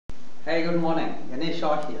Hey, good morning. Ganesh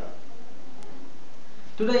here.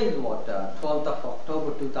 Today is 12th of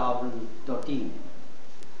October 2013.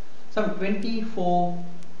 Some 24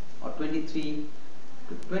 or 23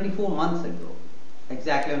 to 24 months ago,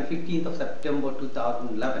 exactly on 15th of September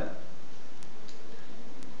 2011,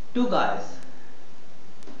 two guys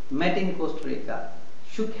met in Costa Rica,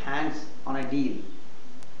 shook hands on a deal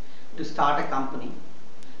to start a company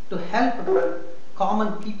to help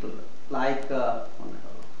common people like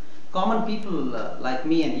like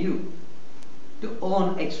me and you to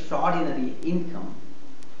earn extraordinary income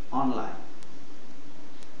online.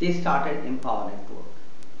 They started Empower Network.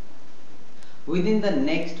 Within the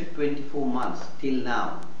next 24 months till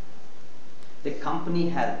now, the company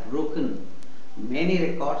has broken many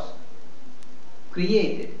records,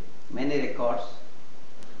 created many records,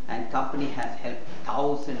 and company has helped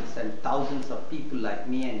thousands and thousands of people like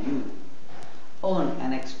me and you earn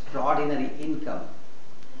an extraordinary income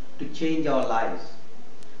to change our lives,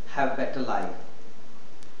 have better life,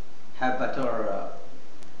 have better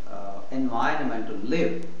environment to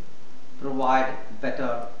live, provide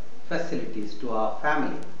better facilities to our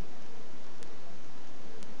family.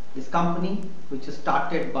 This company, which is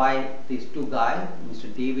started by these two guys,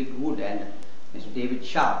 Mr. David Wood and Mr. David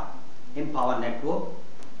Sharp, Empower Network,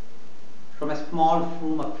 from a small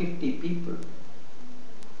firm of 50 people,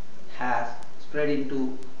 has spread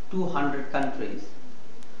into 200 countries,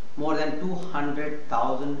 more than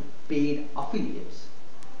 200,000 paid affiliates,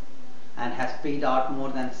 and has paid out more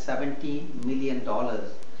than $70 million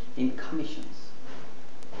in commissions.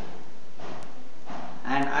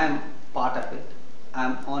 And I'm part of it.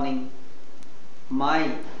 I'm earning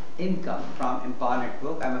my income from Empower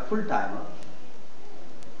Network. I'm a full-timer.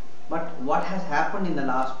 But what has happened in the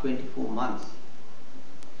last 24 months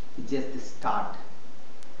is just the start.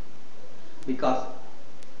 Because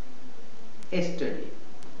yesterday,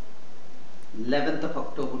 11th of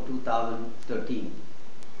October 2013,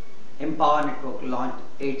 Empower Network launched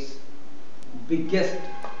its biggest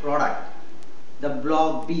product, the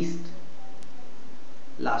Blog Beast,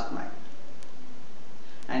 last night.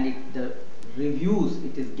 And the reviews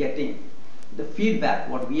it is getting, the feedback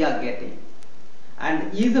what we are getting,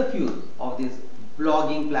 and ease of use of this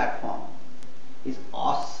blogging platform is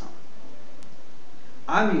awesome.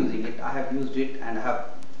 I'm using it, I have used it, and I have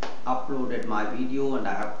uploaded my video, and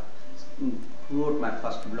I have wrote my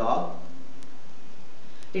first blog.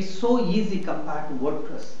 It's so easy compared to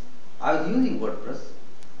WordPress. I was using WordPress.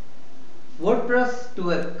 WordPress,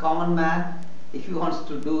 to a common man, if he wants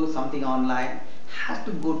to do something online, has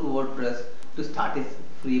to go to WordPress to start his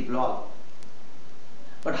free blog.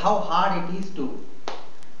 But how hard it is to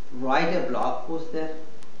write a blog post there,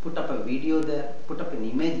 put up a video there, put up an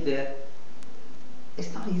image there.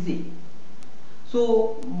 It's not easy.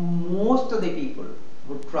 So most of the people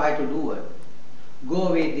who try to do it go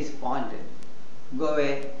away disappointed, go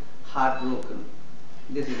away heartbroken.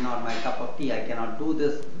 This is not my cup of tea. I cannot do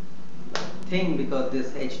this thing because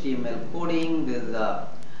this HTML coding, this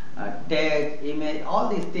text, image, all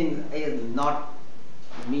these things is not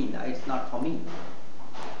me. It's not for me.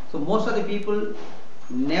 So most of the people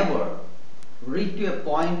never reach to a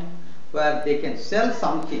point where they can sell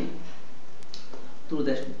something through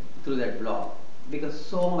that blog, because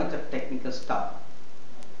so much of technical stuff.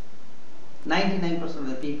 99% of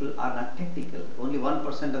the people are not technical. Only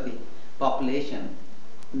 1% of the population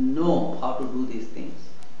know how to do these things.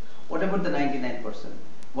 What about the 99%?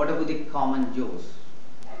 What about the common Joes?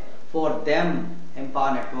 For them,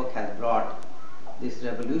 Empower Network has brought this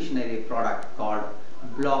revolutionary product called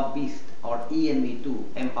Blog Beast, or ENV2,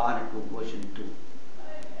 Empower Network version 2.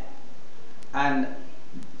 And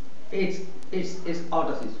it's out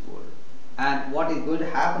of this world. And what is going to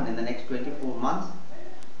happen in the next 24 months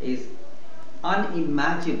is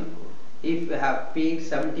unimaginable. If we have paid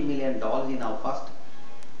 $70 million in our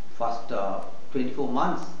first 24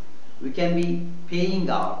 months, we can be paying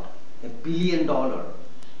out $1 billion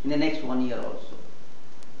in the next 1 year also.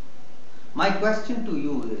 My question to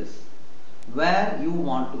you is, where you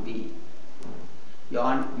want to be? You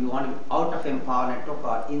want to be out of Empower Network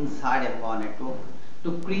or inside Empower Network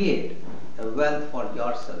to create a wealth for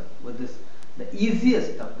yourself with the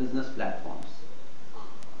easiest of business platforms.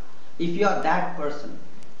 If you are that person,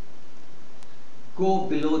 go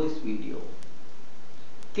below this video,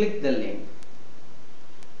 click the link,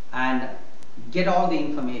 and get all the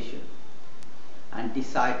information, and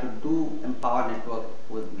decide to do Empower Network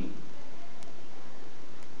with me.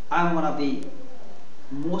 I'm one of the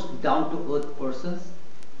most down-to-earth persons,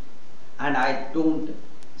 and I don't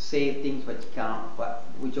say things which I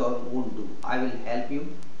won't do. I will help you.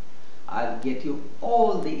 I'll get you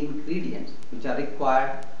all the ingredients which are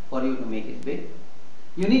required for you to make it big.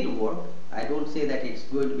 You need to work. I don't say that it's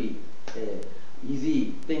going to be a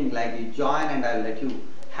easy thing like you join and I'll let you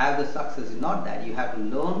have the success. It's not that. You have to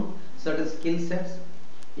learn certain skill sets.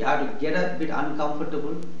 You have to get a bit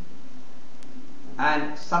uncomfortable.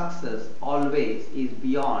 And success always is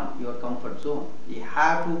beyond your comfort zone. You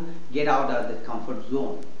have to get out of the comfort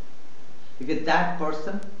zone. If you're that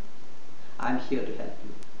person, I'm here to help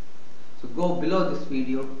you. So go below this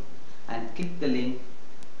video and click the link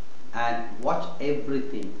and watch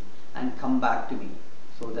everything and come back to me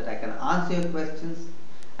so that I can answer your questions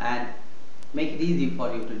and make it easy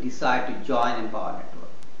for you to decide to join Empower Network.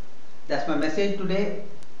 That's my message today.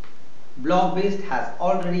 Blog Beast has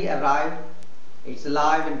already arrived. It's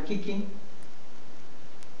alive and kicking.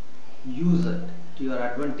 Use it to your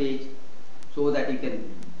advantage so that you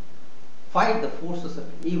can fight the forces of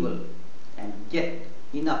evil and get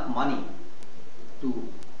enough money to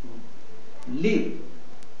live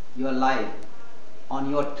your life on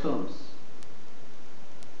your terms.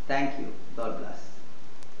 Thank you. God bless.